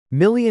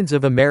Millions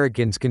of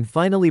Americans can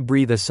finally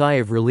breathe a sigh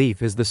of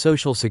relief as the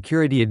Social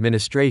Security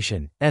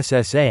Administration,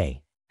 SSA,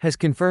 has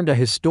confirmed a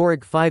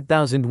historic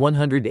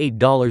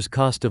 $5,108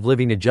 cost of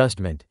living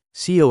adjustment,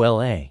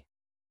 COLA.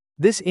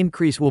 This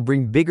increase will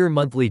bring bigger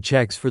monthly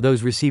checks for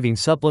those receiving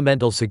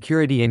Supplemental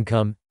Security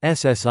Income,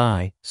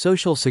 SSI,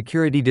 Social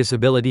Security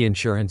Disability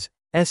Insurance,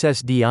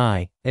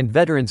 SSDI, and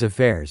Veterans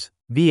Affairs,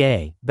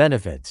 VA,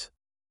 benefits.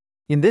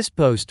 In this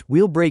post,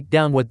 we'll break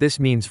down what this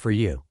means for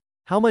you,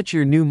 how much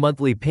your new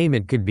monthly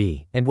payment could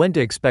be, and when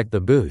to expect the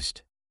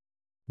boost.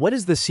 What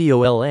is the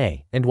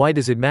COLA, and why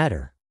does it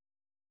matter?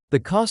 The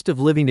Cost of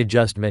Living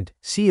Adjustment,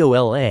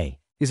 COLA,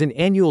 is an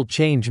annual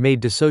change made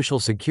to Social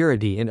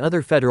Security and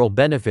other federal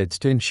benefits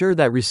to ensure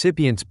that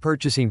recipients'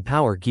 purchasing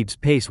power keeps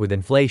pace with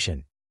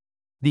inflation.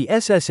 The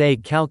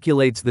SSA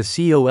calculates the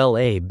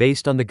COLA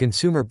based on the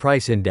Consumer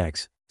Price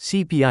Index,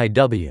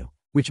 CPIW,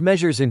 which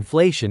measures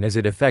inflation as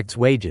it affects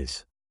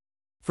wages.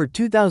 For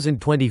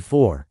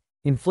 2024,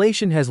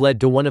 inflation has led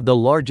to one of the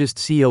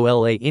largest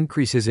COLA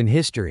increases in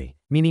history,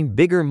 meaning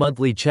bigger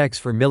monthly checks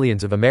for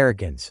millions of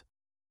Americans.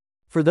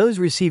 For those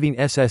receiving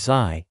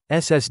SSI,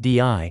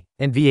 SSDI,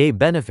 and VA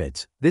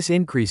benefits, this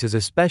increase is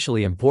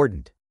especially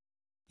important.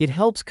 It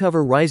helps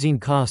cover rising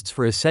costs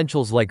for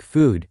essentials like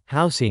food,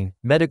 housing,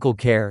 medical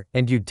care,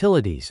 and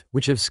utilities,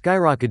 which have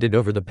skyrocketed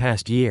over the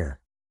past year.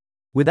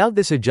 Without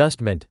this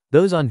adjustment,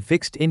 those on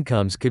fixed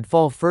incomes could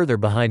fall further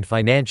behind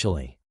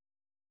financially.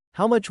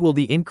 How much will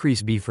the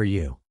increase be for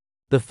you?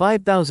 The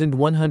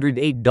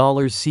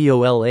 $5,108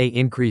 COLA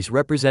increase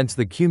represents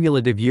the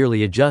cumulative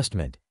yearly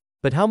adjustment,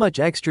 but how much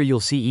extra you'll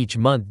see each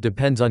month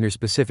depends on your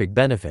specific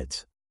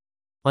benefits.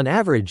 On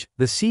average,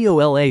 the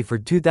COLA for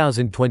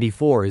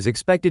 2024 is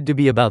expected to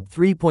be about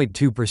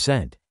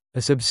 3.2%,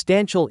 a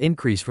substantial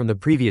increase from the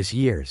previous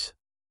years.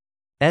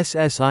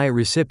 SSI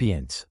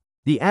recipients.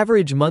 The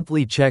average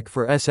monthly check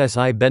for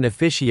SSI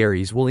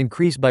beneficiaries will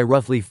increase by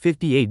roughly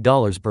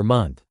 $58 per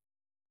month.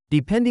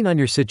 Depending on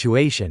your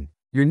situation,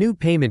 your new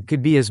payment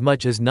could be as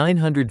much as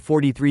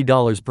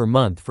 $943 per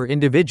month for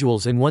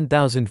individuals and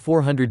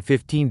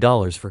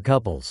 $1,415 for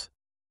couples.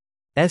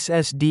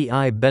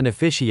 SSDI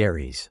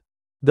beneficiaries.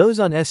 Those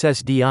on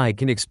SSDI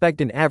can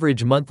expect an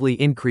average monthly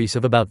increase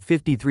of about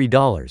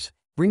 $53,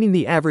 bringing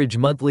the average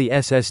monthly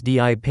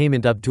SSDI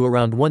payment up to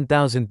around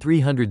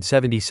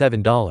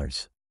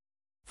 $1,377.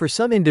 For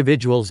some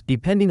individuals,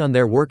 depending on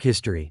their work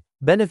history,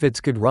 benefits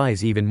could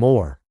rise even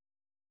more.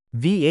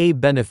 VA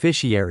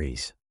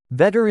beneficiaries.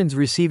 Veterans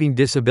receiving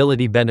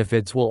disability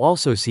benefits will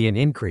also see an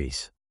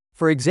increase.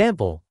 For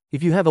example,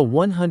 if you have a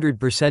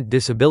 100%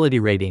 disability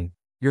rating,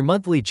 your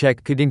monthly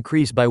check could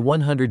increase by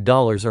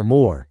 $100 or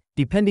more,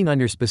 depending on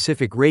your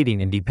specific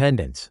rating and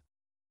dependents.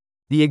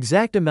 The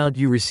exact amount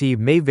you receive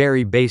may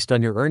vary based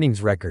on your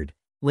earnings record,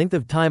 length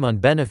of time on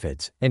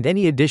benefits, and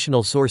any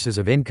additional sources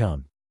of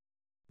income.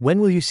 When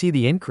will you see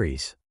the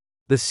increase?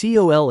 The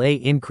COLA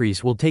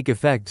increase will take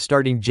effect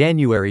starting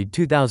January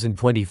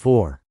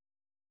 2024.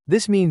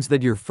 This means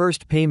that your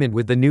first payment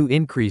with the new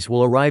increase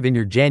will arrive in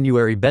your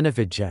January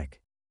benefit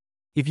check.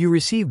 If you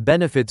receive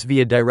benefits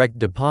via direct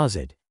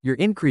deposit, your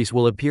increase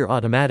will appear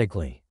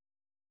automatically.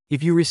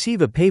 If you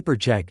receive a paper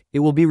check, it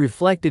will be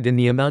reflected in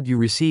the amount you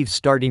receive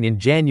starting in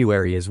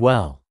January as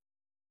well.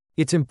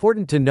 It's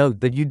important to note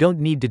that you don't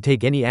need to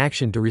take any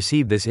action to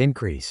receive this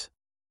increase.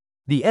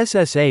 The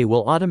SSA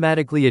will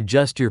automatically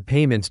adjust your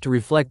payments to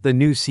reflect the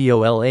new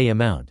COLA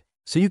amount,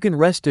 so you can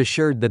rest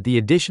assured that the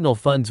additional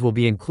funds will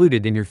be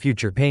included in your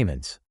future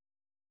payments.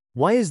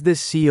 Why is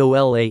this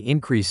COLA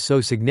increase so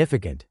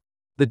significant?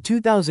 The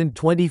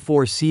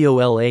 2024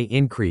 COLA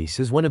increase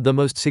is one of the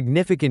most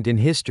significant in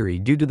history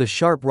due to the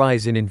sharp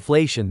rise in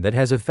inflation that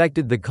has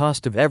affected the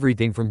cost of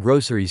everything from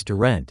groceries to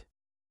rent.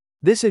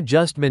 This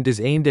adjustment is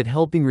aimed at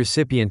helping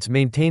recipients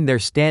maintain their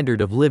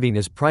standard of living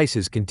as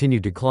prices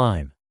continue to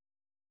climb.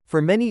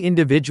 For many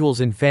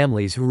individuals and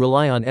families who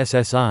rely on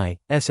SSI,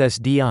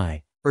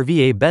 SSDI, or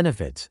VA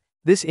benefits,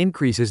 this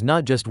increase is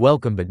not just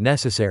welcome but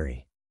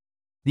necessary.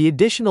 The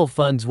additional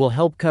funds will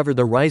help cover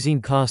the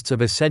rising costs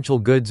of essential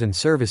goods and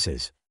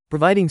services,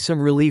 providing some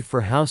relief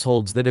for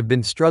households that have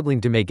been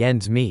struggling to make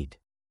ends meet.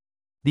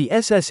 The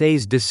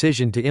SSA's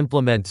decision to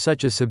implement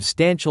such a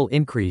substantial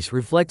increase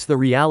reflects the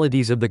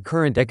realities of the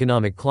current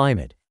economic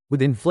climate,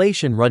 with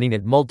inflation running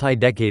at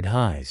multi-decade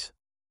highs.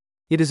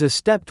 It is a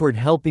step toward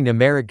helping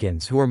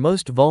Americans who are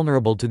most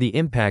vulnerable to the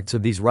impacts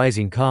of these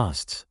rising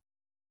costs.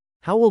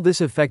 How will this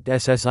affect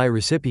SSI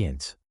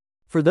recipients?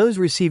 For those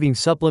receiving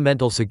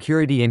Supplemental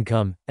Security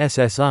Income,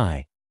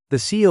 SSI, the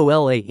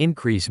COLA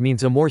increase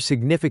means a more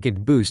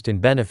significant boost in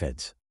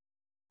benefits.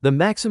 The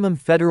maximum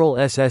federal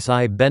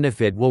SSI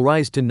benefit will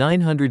rise to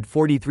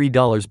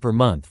 $943 per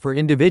month for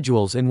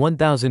individuals and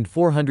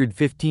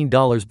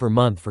 $1,415 per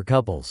month for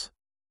couples.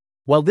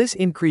 While this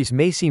increase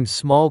may seem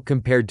small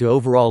compared to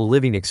overall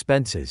living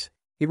expenses,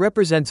 it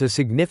represents a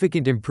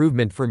significant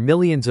improvement for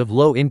millions of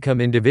low-income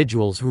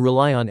individuals who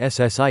rely on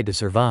SSI to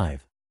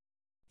survive.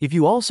 If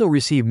you also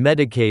receive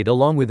Medicaid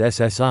along with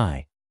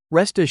SSI,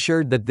 rest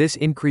assured that this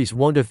increase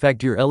won't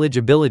affect your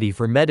eligibility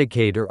for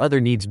Medicaid or other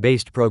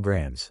needs-based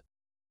programs.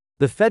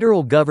 The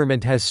federal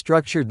government has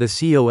structured the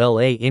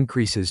COLA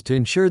increases to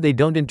ensure they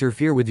don't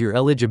interfere with your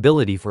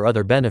eligibility for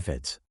other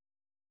benefits.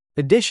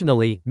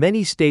 Additionally,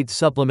 many states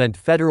supplement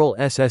federal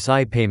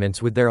SSI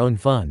payments with their own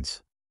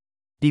funds.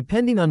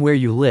 Depending on where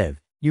you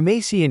live, you may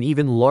see an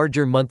even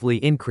larger monthly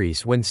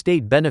increase when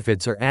state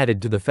benefits are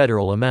added to the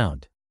federal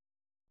amount.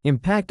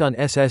 Impact on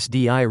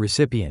SSDI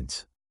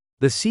recipients.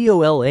 The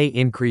COLA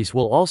increase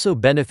will also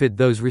benefit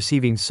those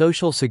receiving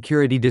Social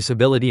Security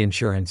Disability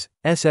Insurance,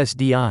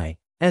 SSDI.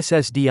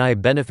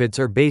 SSDI benefits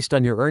are based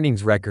on your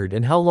earnings record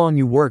and how long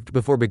you worked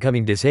before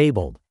becoming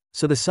disabled,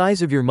 so the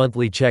size of your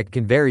monthly check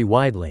can vary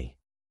widely.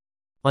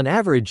 On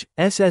average,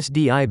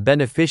 SSDI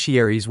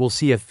beneficiaries will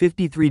see a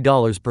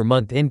 $53 per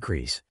month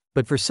increase,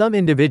 but for some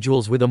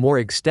individuals with a more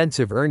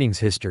extensive earnings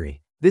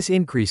history, this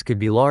increase could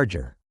be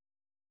larger.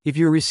 If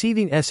you're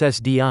receiving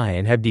SSDI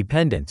and have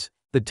dependents,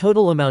 the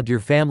total amount your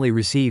family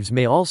receives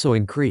may also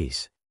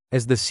increase,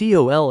 as the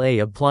COLA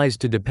applies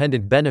to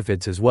dependent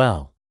benefits as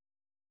well.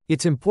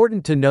 It's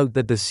important to note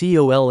that the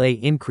COLA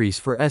increase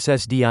for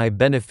SSDI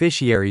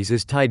beneficiaries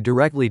is tied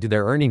directly to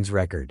their earnings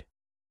record.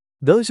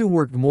 Those who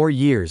worked more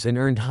years and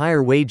earned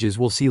higher wages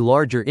will see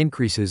larger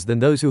increases than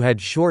those who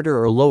had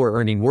shorter or lower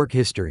earning work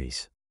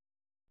histories.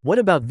 What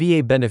about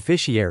VA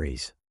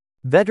beneficiaries?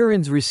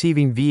 Veterans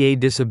receiving VA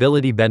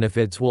disability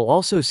benefits will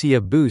also see a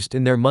boost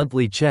in their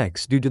monthly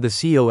checks due to the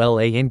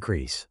COLA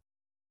increase.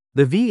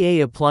 The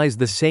VA applies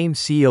the same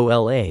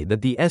COLA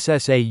that the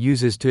SSA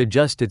uses to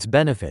adjust its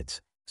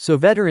benefits, so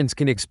veterans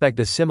can expect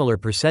a similar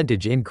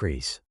percentage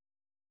increase.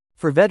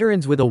 For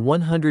veterans with a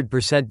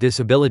 100%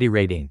 disability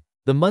rating,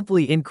 the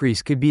monthly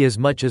increase could be as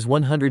much as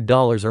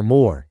 $100 or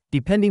more,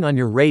 depending on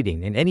your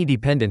rating and any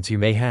dependents you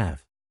may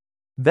have.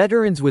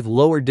 Veterans with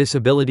lower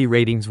disability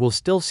ratings will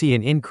still see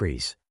an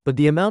increase, but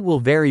the amount will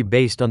vary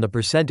based on the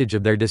percentage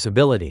of their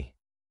disability.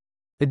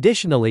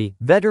 Additionally,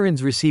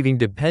 veterans receiving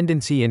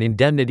dependency and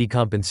indemnity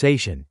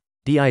compensation,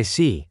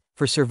 DIC,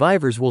 for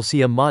survivors will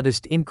see a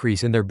modest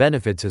increase in their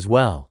benefits as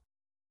well.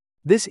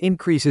 This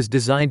increase is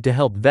designed to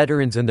help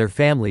veterans and their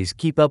families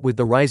keep up with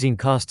the rising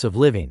costs of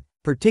living,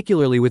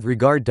 particularly with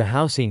regard to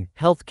housing,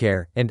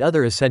 healthcare, and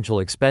other essential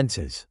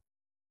expenses.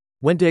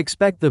 When to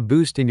expect the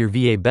boost in your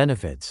VA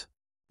benefits?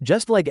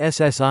 Just like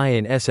SSI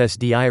and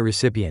SSDI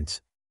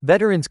recipients,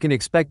 veterans can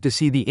expect to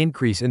see the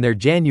increase in their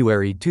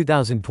January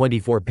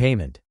 2024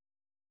 payment.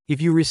 If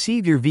you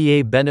receive your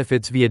VA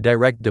benefits via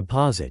direct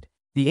deposit,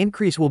 the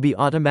increase will be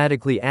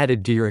automatically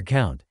added to your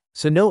account,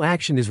 so no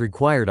action is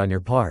required on your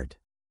part.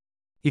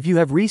 If you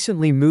have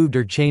recently moved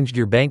or changed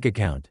your bank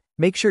account,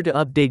 make sure to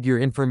update your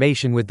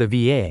information with the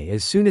VA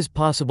as soon as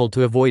possible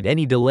to avoid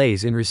any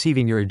delays in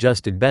receiving your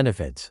adjusted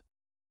benefits.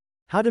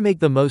 How to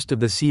make the most of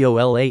the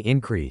COLA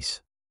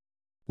increase?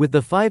 With the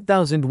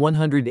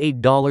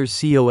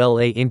 $5,108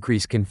 COLA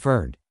increase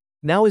confirmed,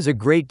 now is a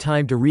great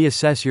time to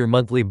reassess your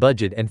monthly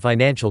budget and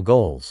financial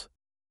goals.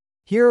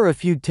 Here are a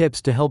few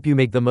tips to help you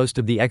make the most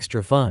of the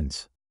extra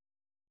funds.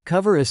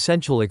 Cover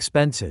essential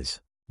expenses.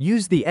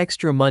 Use the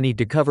extra money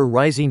to cover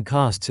rising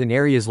costs in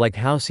areas like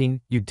housing,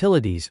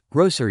 utilities,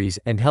 groceries,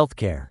 and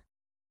healthcare.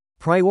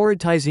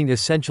 Prioritizing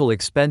essential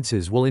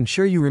expenses will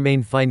ensure you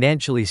remain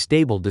financially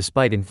stable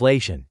despite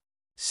inflation.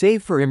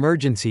 Save for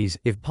emergencies,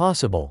 if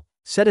possible.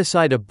 Set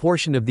aside a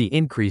portion of the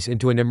increase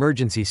into an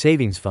emergency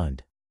savings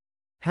fund.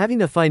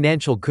 Having a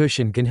financial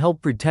cushion can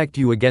help protect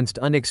you against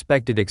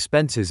unexpected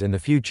expenses in the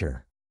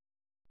future.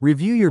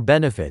 Review your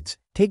benefits.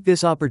 Take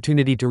this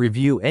opportunity to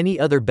review any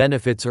other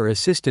benefits or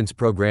assistance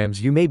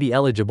programs you may be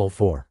eligible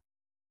for.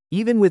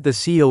 Even with the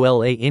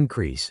COLA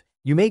increase,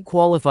 you may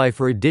qualify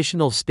for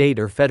additional state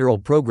or federal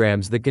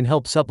programs that can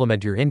help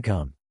supplement your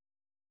income.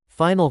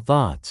 Final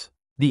thoughts.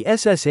 The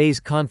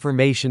SSA's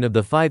confirmation of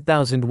the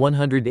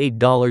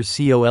 $5,108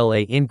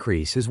 COLA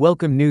increase is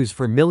welcome news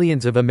for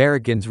millions of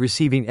Americans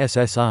receiving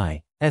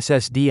SSI,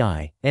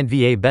 SSDI, and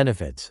VA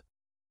benefits.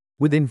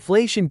 With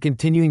inflation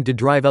continuing to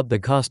drive up the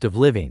cost of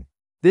living,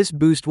 this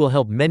boost will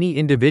help many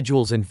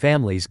individuals and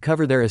families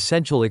cover their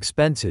essential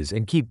expenses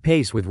and keep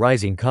pace with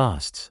rising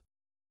costs.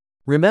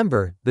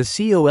 Remember, the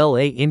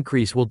COLA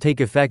increase will take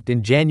effect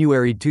in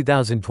January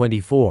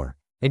 2024,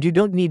 and you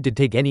don't need to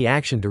take any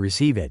action to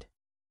receive it.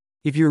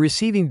 If you're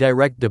receiving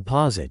direct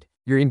deposit,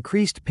 your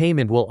increased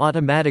payment will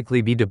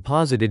automatically be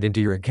deposited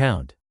into your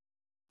account.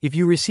 If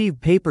you receive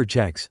paper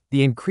checks,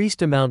 the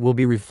increased amount will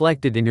be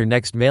reflected in your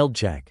next mailed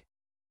check.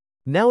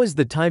 Now is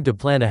the time to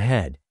plan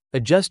ahead,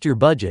 adjust your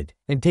budget,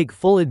 and take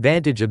full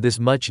advantage of this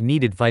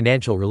much-needed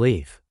financial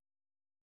relief.